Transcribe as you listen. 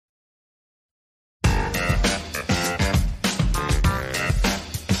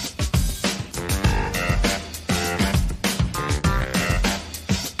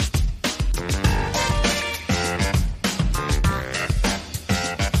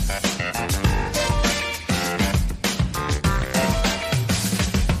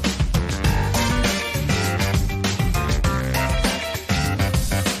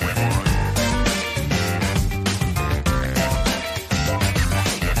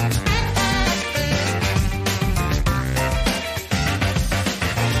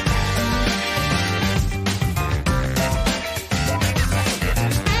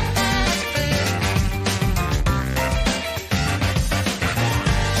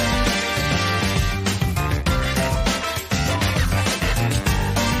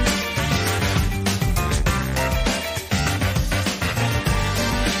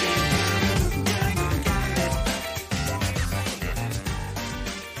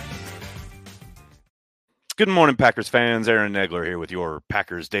Good morning, Packers fans. Aaron Negler here with your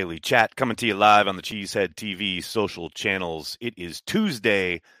Packers Daily Chat, coming to you live on the Cheesehead TV social channels. It is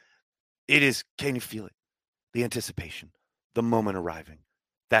Tuesday. Can you feel it? The anticipation, the moment arriving.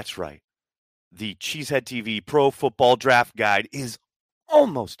 That's right. The Cheesehead TV Pro Football Draft Guide is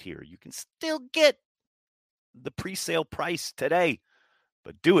almost here. You can still get the pre-sale price today,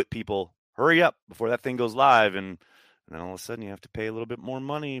 but do it, people. Hurry up before that thing goes live, and then all of a sudden you have to pay a little bit more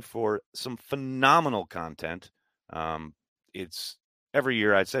money for some phenomenal content. It's every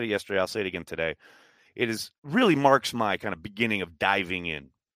year. I said it yesterday. I'll say it again today. It is really marks my kind of beginning of diving in.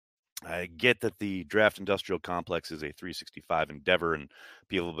 I get that the draft industrial complex is a 365 endeavor, and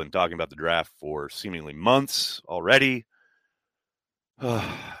people have been talking about the draft for seemingly months already.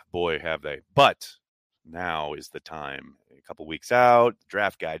 Boy, have they. But now is the time. A couple weeks out,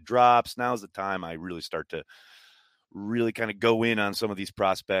 draft guide drops. Now is the time I really start to really kind of go in on some of these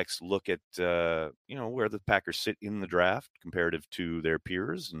prospects, look at, where the Packers sit in the draft comparative to their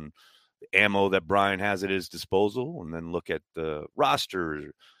peers and the ammo that Brian has at his disposal, and then look at the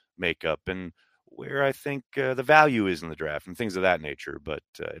roster makeup and where I think the value is in the draft and things of that nature. But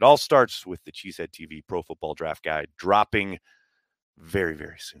it all starts with the Cheesehead TV Pro Football Draft Guide dropping very,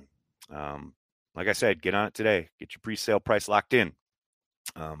 very soon. Like I said, get on it today. Get your pre-sale price locked in.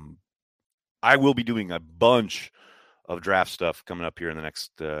 I will be doing a bunch of draft stuff coming up here in the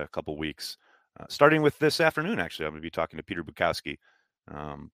next couple weeks, starting with this afternoon. Actually, I'm going to be talking to Peter Bukowski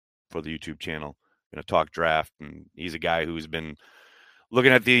for the YouTube channel. Going to talk draft, and he's a guy who's been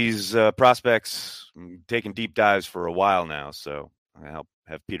looking at these prospects, taking deep dives for a while now. So I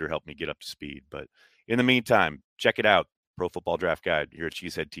have Peter help me get up to speed. But in the meantime, check it out. Pro Football Draft Guide here at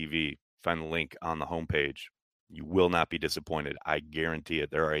Cheesehead TV. Find the link on the homepage. You will not be disappointed. I guarantee it.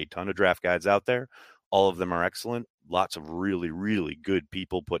 There are a ton of draft guides out there. All of them are excellent. Lots of really, really good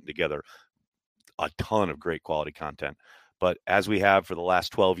people putting together a ton of great quality content. But as we have for the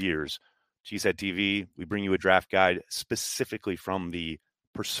last 12 years, Cheesehead TV, we bring you a draft guide specifically from the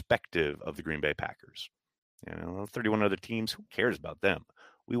perspective of the Green Bay Packers. 31 other teams, who cares about them?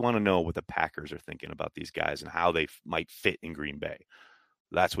 We want to know what the Packers are thinking about these guys and how they might fit in Green Bay.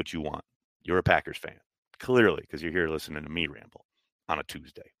 That's what you want. You're a Packers fan, clearly, because you're here listening to me ramble on a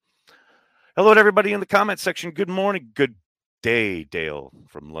Tuesday. Hello to everybody in the comments section. Good morning. Good day, Dale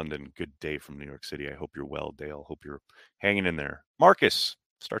from London. Good day from New York City. I hope you're well, Dale. Hope you're hanging in there. Marcus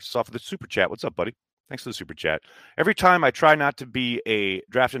starts us off with a super chat. What's up, buddy? Thanks for the super chat. Every time I try not to be a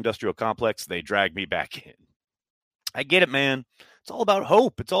draft industrial complex, they drag me back in. I get it, man. It's all about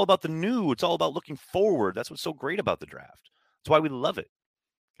hope. It's all about the new. It's all about looking forward. That's what's so great about the draft. That's why we love it.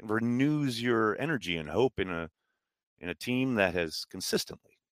 It renews your energy and hope in a team that has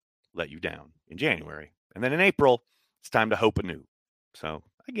consistently let you down in January. And then in April, it's time to hope anew. So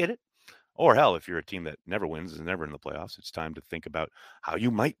I get it. Or hell, if you're a team that never wins, is never in the playoffs, it's time to think about how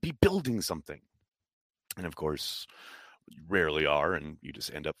you might be building something. And of course, you rarely are, and you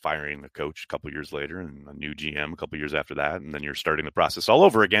just end up firing the coach a couple years later and a new GM a couple years after that, and then you're starting the process all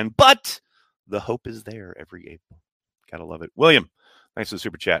over again. But the hope is there every April. Gotta love it. William, thanks for the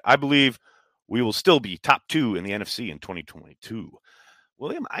super chat. I believe we will still be top 2 in the NFC in 2022.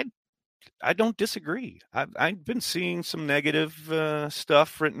 William, I don't disagree. I've been seeing some negative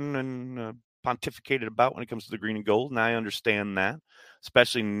stuff written and pontificated about when it comes to the green and gold, and I understand that,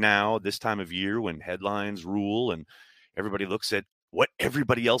 especially now this time of year when headlines rule and everybody looks at what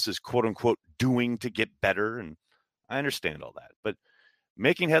everybody else is quote unquote doing to get better, and I understand all that. But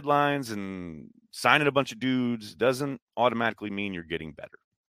making headlines and signing a bunch of dudes doesn't automatically mean you're getting better.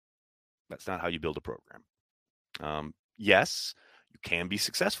 That's not how you build a program. Yes, you can be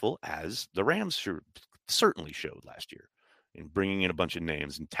successful, as the Rams certainly showed last year, in bringing in a bunch of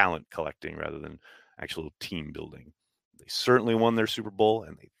names and talent collecting rather than actual team building. They certainly won their Super Bowl,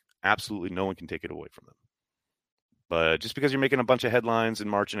 and absolutely no one can take it away from them. But just because you're making a bunch of headlines in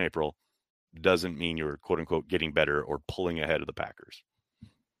March and April doesn't mean you're, quote unquote, getting better or pulling ahead of the Packers.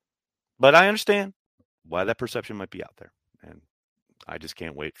 But I understand why that perception might be out there. And I just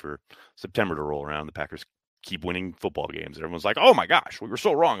can't wait for September to roll around. The Packers keep winning football games. Everyone's like, oh my gosh, we were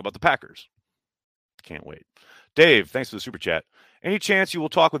so wrong about the Packers. Can't wait. Dave, thanks for the super chat. Any chance you will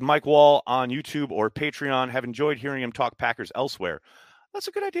talk with Mike Wall on YouTube or Patreon? Have enjoyed hearing him talk Packers elsewhere. That's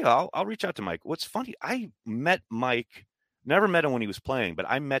a good idea. I'll reach out to Mike. What's funny, I met Mike, never met him when he was playing, but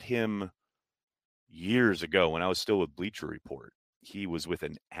I met him years ago when I was still with Bleacher Report. He was with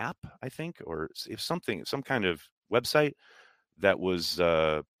an app, I think, or if something, some kind of website that was,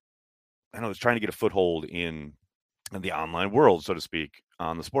 was trying to get a foothold in the online world, so to speak,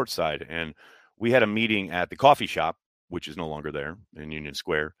 on the sports side. And we had a meeting at the coffee shop, which is no longer there in Union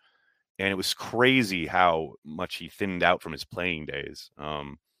Square. And it was crazy how much he thinned out from his playing days.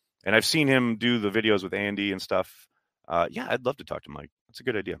 And I've seen him do the videos with Andy and stuff. Yeah, I'd love to talk to Mike. That's a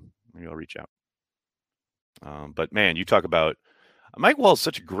good idea. Maybe I'll reach out. But man, you talk about Mike Wallace,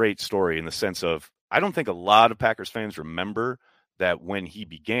 such a great story in the sense of I don't think a lot of Packers fans remember that when he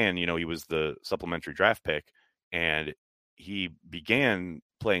began, he was the supplementary draft pick and he began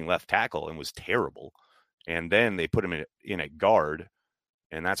playing left tackle and was terrible. And then they put him in at guard.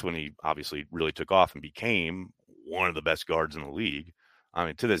 And that's when he obviously really took off and became one of the best guards in the league. I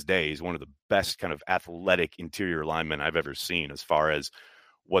mean, to this day, he's one of the best kind of athletic interior linemen I've ever seen as far as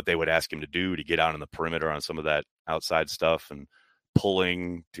what they would ask him to do to get out on the perimeter on some of that outside stuff and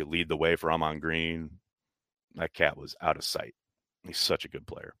pulling to lead the way for Ahman Green. That cat was out of sight. He's such a good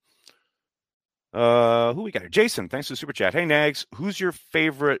player. Who we got here? Jason, thanks for the super chat. Hey, Nags, who's your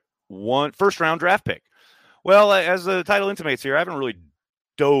favorite first round draft pick? Well, as the title intimates here, I haven't really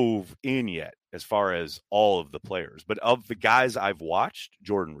dove in yet as far as all of the players. But of the guys I've watched,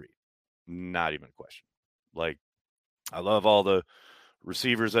 Jordan Reed, not even a question. Like, I love all the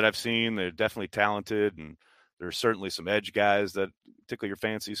receivers that I've seen. They're definitely talented, and there's certainly some edge guys that tickle your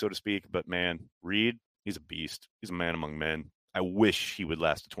fancy, so to speak. But, man, Reed, he's a beast. He's a man among men. I wish he would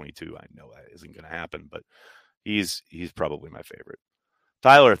last to 22. I know that isn't going to happen, but he's probably my favorite.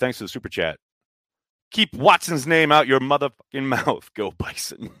 Tyler, thanks for the super chat. Keep Watson's name out your motherfucking mouth. Go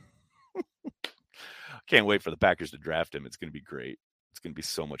Bison. Can't wait for the Packers to draft him. It's going to be great. It's going to be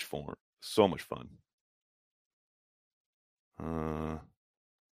so much fun. So much fun.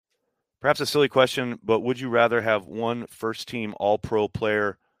 Perhaps a silly question, but would you rather have one first-team All-Pro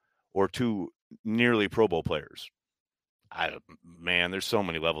player or two nearly Pro Bowl players? Man, there's so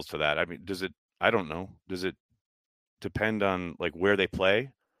many levels to that. I mean, I don't know. Does it depend on like where they play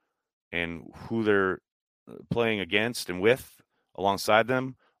and who they're playing against and with alongside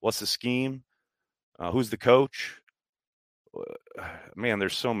them? What's the scheme? Who's the coach? Man,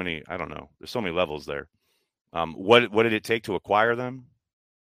 there's so many. I don't know. There's so many levels there. What did it take to acquire them?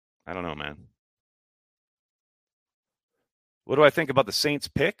 I don't know, man. What do I think about the Saints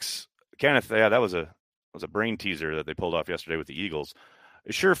picks? Kenneth, yeah, that was a brain teaser that they pulled off yesterday with the Eagles.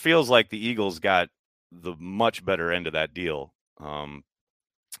 It sure feels like the Eagles got the much better end of that deal.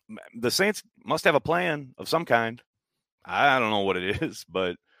 The Saints must have a plan of some kind. I don't know what it is,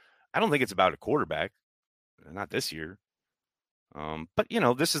 but I don't think it's about a quarterback. Not this year. But,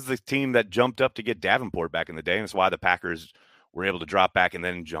 this is the team that jumped up to get Davenport back in the day, and that's why the Packers were able to drop back and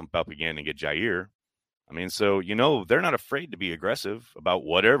then jump up again and get Jair. I mean, so, they're not afraid to be aggressive about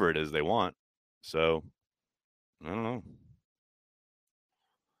whatever it is they want. So, I don't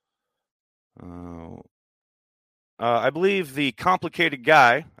know. I believe the complicated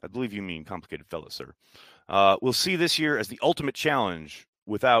guy, I believe you mean complicated fellow, sir, will see this year as the ultimate challenge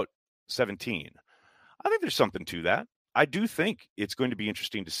without 17. I think there's something to that. I do think it's going to be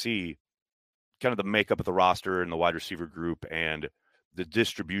interesting to see kind of the makeup of the roster and the wide receiver group and the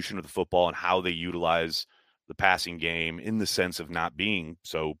distribution of the football and how they utilize the passing game in the sense of not being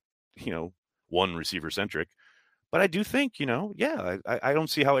so, one receiver centric. But I do think, I don't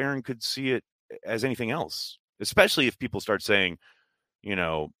see how Aaron could see it as anything else, especially if people start saying,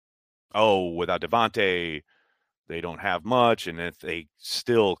 without Devontae, they don't have much. And if they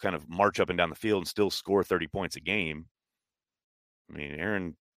still kind of march up and down the field and still score 30 points a game, I mean,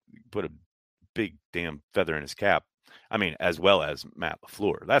 Aaron put a big damn feather in his cap. I mean, as well as Matt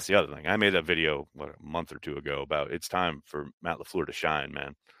LaFleur. That's the other thing. I made a video a month or two ago about it's time for Matt LaFleur to shine,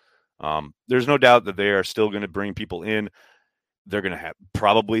 man. There's no doubt that they are still going to bring people in. They're going to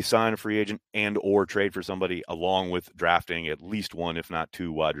probably sign a free agent and or trade for somebody along with drafting at least one, if not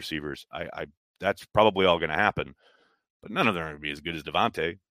two wide receivers. That's probably all going to happen, but none of them are going to be as good as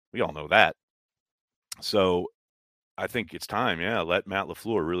Devontae. We all know that. So I think it's time. Yeah. Let Matt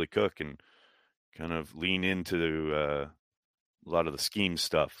LaFleur really cook and kind of lean into a lot of the scheme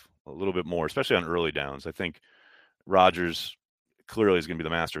stuff a little bit more, especially on early downs. I think Rodgers clearly is going to be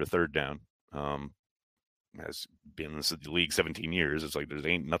the master of third down. Has been in the league 17 years. It's like there's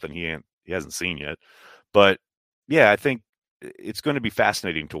ain't nothing he hasn't seen yet. But yeah, I think it's going to be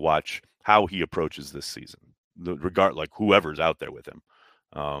fascinating to watch how he approaches this season, like whoever's out there with him.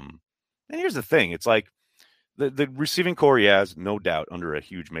 And here's the thing: it's like the receiving core he has, no doubt, under a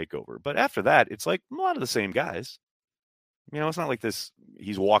huge makeover. But after that, it's like a lot of the same guys. It's not like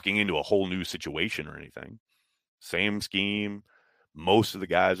he's walking into a whole new situation or anything. Same scheme. Most of the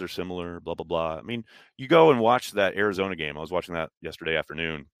guys are similar, blah, blah, blah. I mean, you go and watch that Arizona game. I was watching that yesterday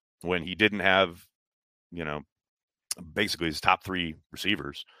afternoon when he didn't have, basically his top three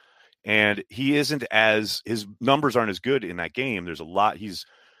receivers. And his numbers aren't as good in that game. There's a lot.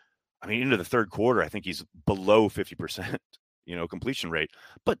 I mean, into the third quarter, I think he's below 50%, completion rate.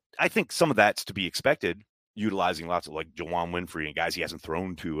 But I think some of that's to be expected, utilizing lots of like Juwann Winfree and guys he hasn't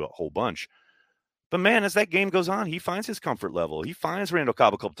thrown to a whole bunch. But man, as that game goes on, he finds his comfort level. He finds Randall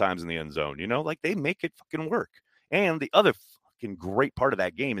Cobb a couple times in the end zone. Like they make it fucking work. And the other fucking great part of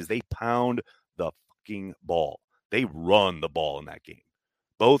that game is they pound the fucking ball. They run the ball in that game.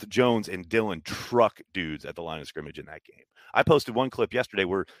 Both Jones and Dillon truck dudes at the line of scrimmage in that game. I posted one clip yesterday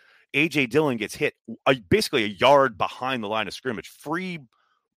where A.J. Dillon gets hit basically a yard behind the line of scrimmage. A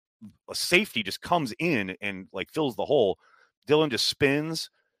safety just comes in and like fills the hole. Dillon just spins,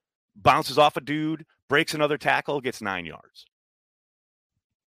 bounces off a dude, breaks another tackle, gets 9 yards.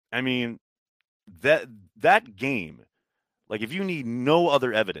 I mean, that game, like if you need no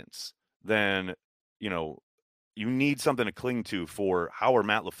other evidence, then, you need something to cling to for how are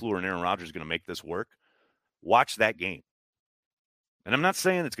Matt LaFleur and Aaron Rodgers going to make this work. Watch that game. And I'm not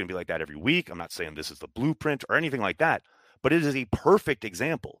saying it's going to be like that every week. I'm not saying this is the blueprint or anything like that, but it is a perfect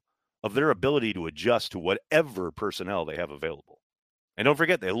example of their ability to adjust to whatever personnel they have available. And don't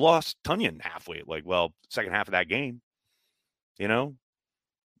forget, they lost Tonyan halfway, second half of that game.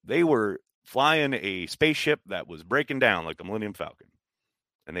 They were flying a spaceship that was breaking down like the Millennium Falcon,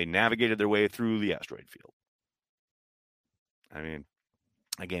 and they navigated their way through the asteroid field. I mean,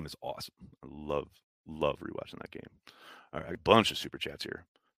 that game is awesome. I love rewatching that game. All right, a bunch of super chats here.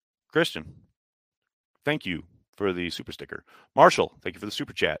 Christian, thank you for the super sticker. Marshall, thank you for the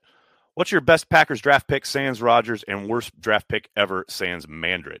super chat. What's your best Packers draft pick, sans Rodgers, and worst draft pick ever, sans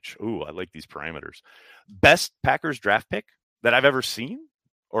Mandrich? Ooh, I like these parameters. Best Packers draft pick that I've ever seen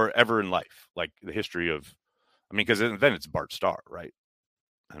or ever in life, like the history of, because then it's Bart Starr, right?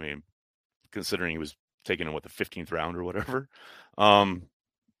 I mean, considering he was taken in the 15th round or whatever.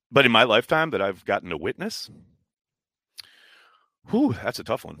 But in my lifetime that I've gotten to witness, that's a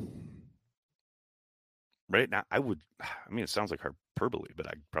tough one. Right now, it sounds like hyperbole, but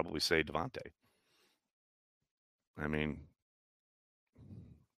I'd probably say Davante. I'm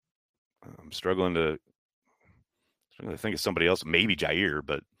struggling to think of somebody else, maybe Jair,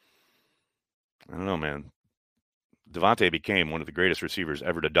 but I don't know, man. Davante became one of the greatest receivers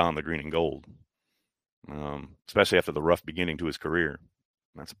ever to don the green and gold, especially after the rough beginning to his career.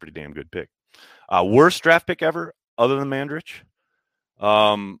 That's a pretty damn good pick. Worst draft pick ever, other than Mandrich.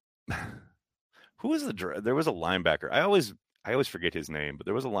 Who was there was a linebacker. I always forget his name, but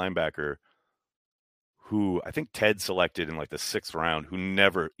there was a linebacker who I think Ted selected in like the 6th round, who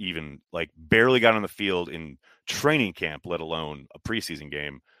never even barely got on the field in training camp, let alone a preseason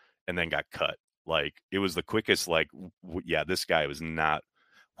game, and then got cut. It was the quickest, this guy was not,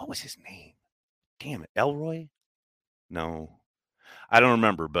 what was his name? Damn it. Elroy? No, I don't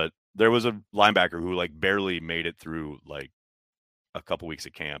remember, but there was a linebacker who barely made it through a couple weeks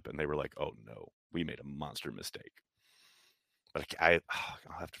of camp, and they were like, "Oh no, we made a monster mistake." But I'll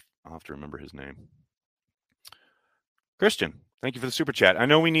have to remember his name. Christian, thank you for the super chat. I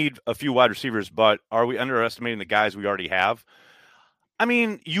know we need a few wide receivers, but are we underestimating the guys we already have?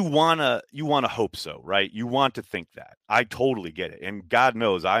 You wanna hope so, right? You want to think that. I totally get it, and God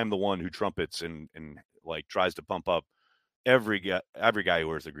knows I am the one who trumpets and tries to pump up every guy who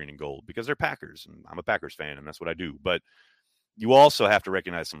wears the green and gold because they're Packers, and I'm a Packers fan, and that's what I do. But you also have to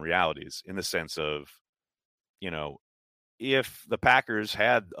recognize some realities in the sense of, if the Packers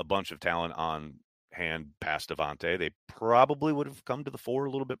had a bunch of talent on hand past Davante, they probably would have come to the fore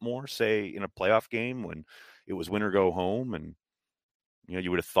a little bit more, say in a playoff game when it was win or go home. And, you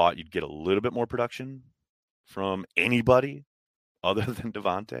would have thought you'd get a little bit more production from anybody other than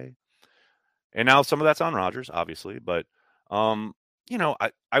Davante. And now some of that's on Rodgers, obviously, but I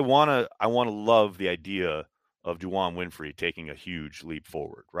want to love the idea of Juwann Winfree taking a huge leap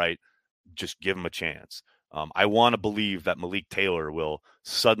forward, right? Just give him a chance. I want to believe that Malik Taylor will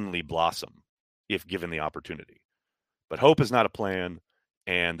suddenly blossom if given the opportunity. But hope is not a plan,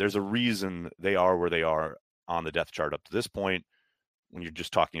 and there's a reason they are where they are on the depth chart up to this point when you're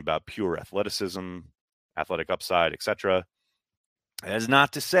just talking about pure athleticism, athletic upside, etc. That is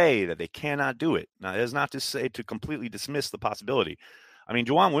not to say that they cannot do it. Now, that is not to say to completely dismiss the possibility.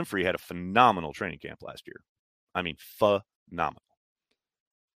 Juwann Winfree had a phenomenal training camp last year. Phenomenal.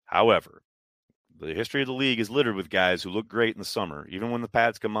 However, the history of the league is littered with guys who look great in the summer, even when the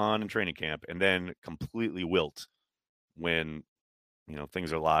pads come on in training camp, and then completely wilt when,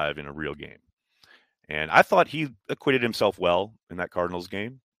 things are live in a real game. And I thought he acquitted himself well in that Cardinals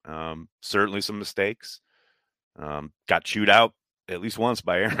game. Certainly some mistakes. Got chewed out at least once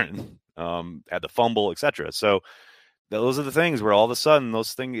by Aaron. Had the fumble, etc. So those are the things where all of a sudden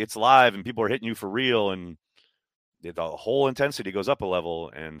it's live and people are hitting you for real. And the whole intensity goes up a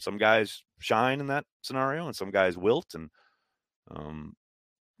level, and some guys shine in that scenario, and some guys wilt. And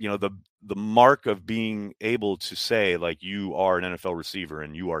the mark of being able to say like you are an NFL receiver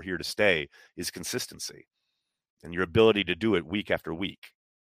and you are here to stay is consistency, and your ability to do it week after week,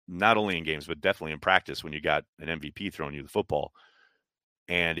 not only in games but definitely in practice when you got an MVP throwing you the football.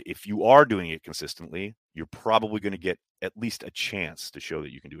 And if you are doing it consistently, you're probably going to get at least a chance to show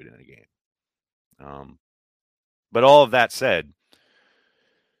that you can do it in a game. But all of that said,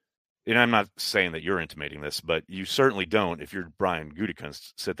 and I'm not saying that you're intimating this, but you certainly don't, if you're Brian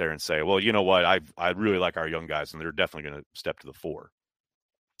Gutekunst, sit there and say, well, you know what, I really like our young guys, and they're definitely going to step to the fore.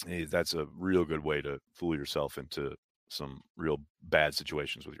 That's a real good way to fool yourself into some real bad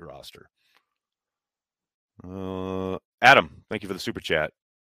situations with your roster. Adam, thank you for the super chat.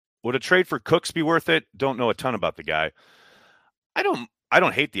 Would a trade for Cooks be worth it? Don't know a ton about the guy. I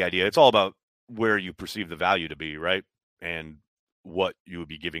don't hate the idea. It's all about where you perceive the value to be, right? And what you would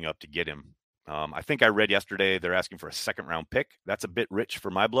be giving up to get him. I think I read yesterday they're asking for a second-round pick. That's a bit rich for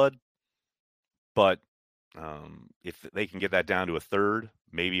my blood. But if they can get that down to a third,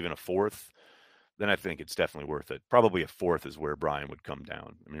 maybe even a fourth, then I think it's definitely worth it. Probably a fourth is where Brian would come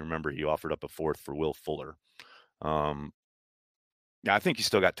down. I mean, remember, he offered up a fourth for Will Fuller. Yeah, I think he's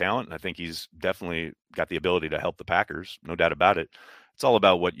still got talent, and I think he's definitely got the ability to help the Packers, no doubt about it. It's all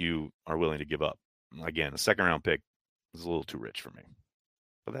about what you are willing to give up. Again, a second-round pick is a little too rich for me,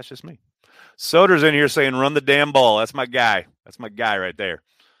 but that's just me. Soder's in here saying, run the damn ball. That's my guy. That's my guy right there.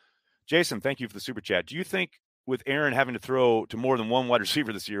 Jason, thank you for the super chat. Do you think with Aaron having to throw to more than one wide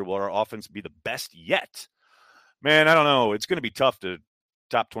receiver this year, will our offense be the best yet? Man, I don't know. It's going to be tough to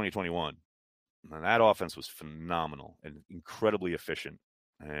top 2021. And that offense was phenomenal and incredibly efficient.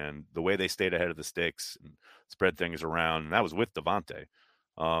 And the way they stayed ahead of the sticks and spread things around, and that was with Devontae.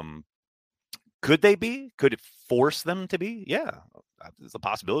 Could they be? Could it force them to be? Yeah, the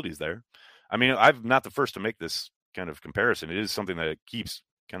possibilities there. I mean, I'm not the first to make this kind of comparison. It is something that keeps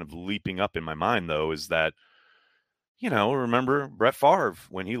kind of leaping up in my mind, though, is that, remember Brett Favre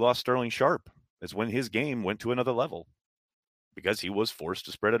when he lost Sterling Sharp? It's when his game went to another level because he was forced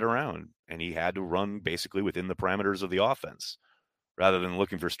to spread it around, and he had to run basically within the parameters of the offense rather than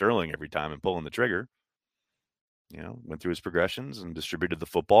looking for Sterling every time and pulling the trigger. Went through his progressions and distributed the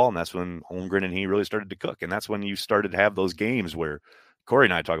football, and that's when Holmgren and he really started to cook. And that's when you started to have those games where Corey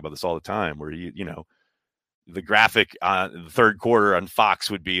and I talk about this all the time, where the graphic on the third quarter on Fox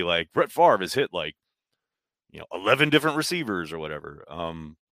would be like Brett Favre has hit 11 different receivers or whatever.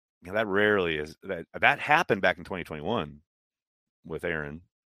 That rarely is that happened back in 2021 with Aaron,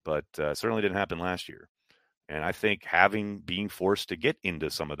 but certainly didn't happen last year. And I think being forced to get into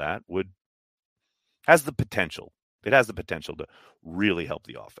some of that has the potential. It has the potential to really help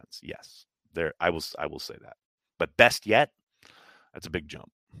the offense. Yes, I will say that. But best yet, that's a big jump.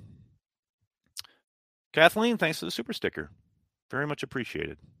 Kathleen, thanks for the super sticker. Very much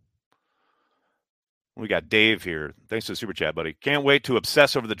appreciated. We got Dave here. Thanks for the super chat, buddy. Can't wait to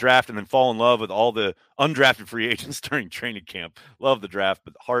obsess over the draft and then fall in love with all the undrafted free agents during training camp. Love the draft,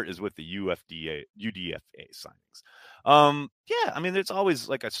 but the heart is with the UDFA signings. Yeah, I mean, there's always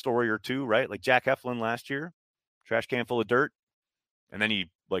like a story or two, right? Like Jack Heflin last year, trash can full of dirt, and then he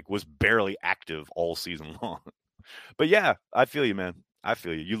was barely active all season long. But yeah, I feel you, man. I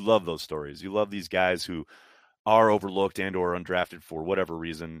feel you. You love those stories. You love these guys who are overlooked and or undrafted for whatever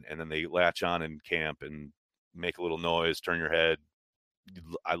reason, and then they latch on in camp and make a little noise, turn your head.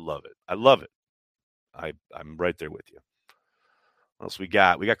 I love it. I love it. I'm right there with you. What else we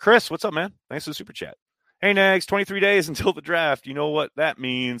got? We got Chris. What's up, man? Thanks for the super chat. Hey, Nags, 23 days until the draft. You know what that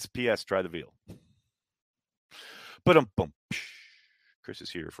means. P.S. Try the veal. But Chris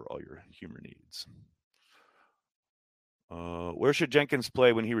is here for all your humor needs. Where should Jenkins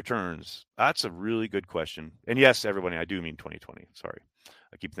play when he returns? That's a really good question. And yes, everybody, I do mean 2020. Sorry.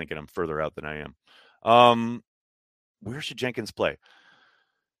 I keep thinking I'm further out than I am. Where should Jenkins play?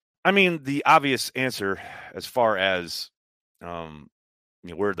 I mean, the obvious answer as far as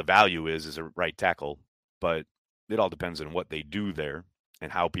where the value is a right tackle, but it all depends on what they do there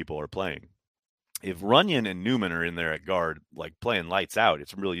and how people are playing. If Runyon and Newman are in there at guard, playing lights out,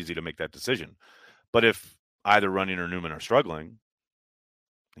 it's really easy to make that decision. But if either Runyon or Newman are struggling,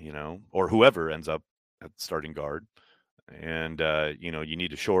 or whoever ends up at starting guard, and, you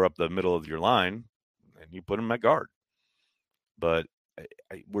need to shore up the middle of your line, and you put them at guard. But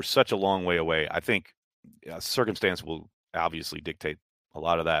we're such a long way away. I think circumstance will obviously dictate a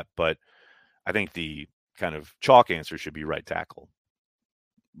lot of that, but I think the kind of chalk answer should be right tackle.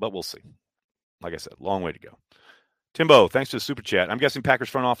 But we'll see. Like I said, long way to go. Timbo, thanks for the super chat. I'm guessing Packers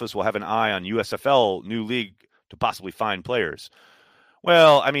front office will have an eye on USFL new league to possibly find players.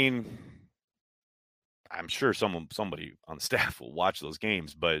 Well, I mean, I'm sure somebody on the staff will watch those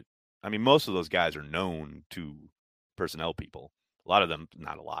games, but I mean, most of those guys are known to personnel people. A lot of them,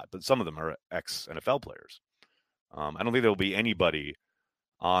 not a lot, but some of them are ex NFL players. I don't think there'll be anybody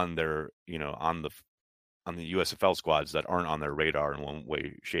on their, on the USFL squads that aren't on their radar in one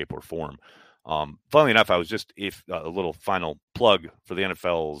way, shape, or form. Funnily enough, I was just a little final plug for the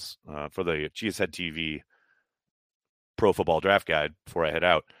NFL's for the Cheesehead TV Pro Football Draft Guide before I head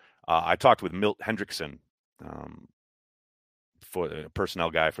out. I talked with Milt Hendrickson, for a personnel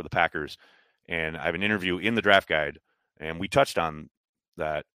guy for the Packers, and I have an interview in the draft guide, and we touched on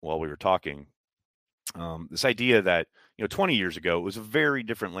that while we were talking. This idea that 20 years ago it was a very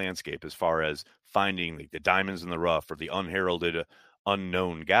different landscape as far as finding the diamonds in the rough or the unheralded,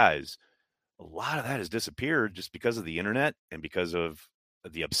 unknown guys. A lot of that has disappeared just because of the internet and because of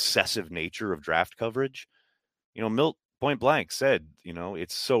the obsessive nature of draft coverage. Milt point blank said,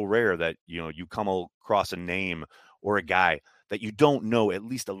 it's so rare that, you come across a name or a guy that you don't know at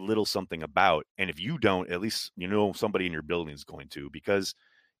least a little something about. And if you don't, at least, somebody in your building is going to, because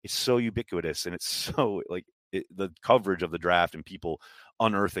it's so ubiquitous and it's so the coverage of the draft and people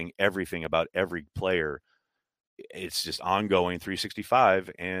unearthing everything about every player. It's just ongoing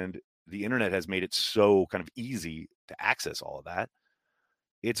 365, and the internet has made it so kind of easy to access all of that.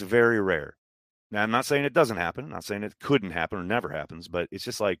 It's very rare. Now, I'm not saying it doesn't happen. I'm not saying it couldn't happen or never happens, but it's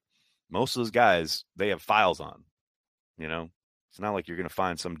just like most of those guys, they have files on, It's not like you're going to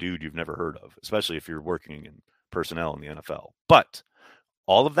find some dude you've never heard of, especially if you're working in personnel in the NFL. But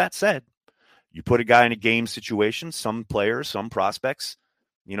all of that said, you put a guy in a game situation, some players, some prospects,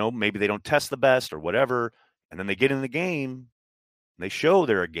 maybe they don't test the best or whatever, and then they get in the game, they show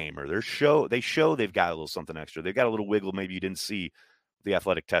they're a gamer. They show they've got a little something extra. They've got a little wiggle maybe you didn't see the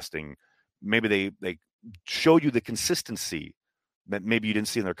athletic testing. Maybe they show you the consistency that maybe you didn't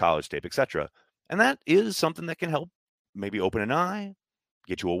see in their college tape, etc. And that is something that can help maybe open an eye,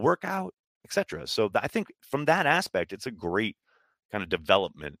 get you a workout, etc. So I think from that aspect, it's a great kind of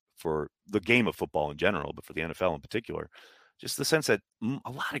development for the game of football in general, but for the NFL in particular. Just the sense that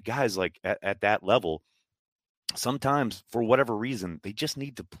a lot of guys like at that level, sometimes for whatever reason, they just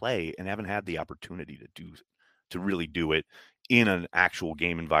need to play and haven't had the opportunity to really do it in an actual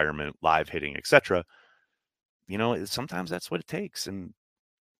game environment, live hitting, etc. Sometimes that's what it takes. And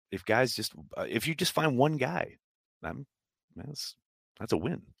if you just find one guy, that's a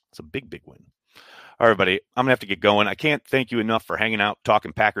win. It's a big, big win. All right, everybody, I'm going to have to get going. I can't thank you enough for hanging out,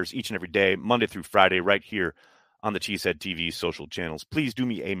 talking Packers each and every day, Monday through Friday, right here on the Cheesehead TV social channels. Please do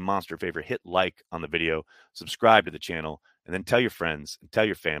me a monster favor. Hit like on the video, subscribe to the channel, and then tell your friends and tell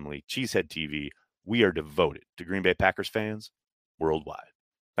your family. Cheesehead TV, we are devoted to Green Bay Packers fans worldwide.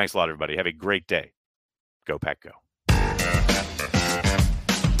 Thanks a lot, everybody. Have a great day. Go Pack Go.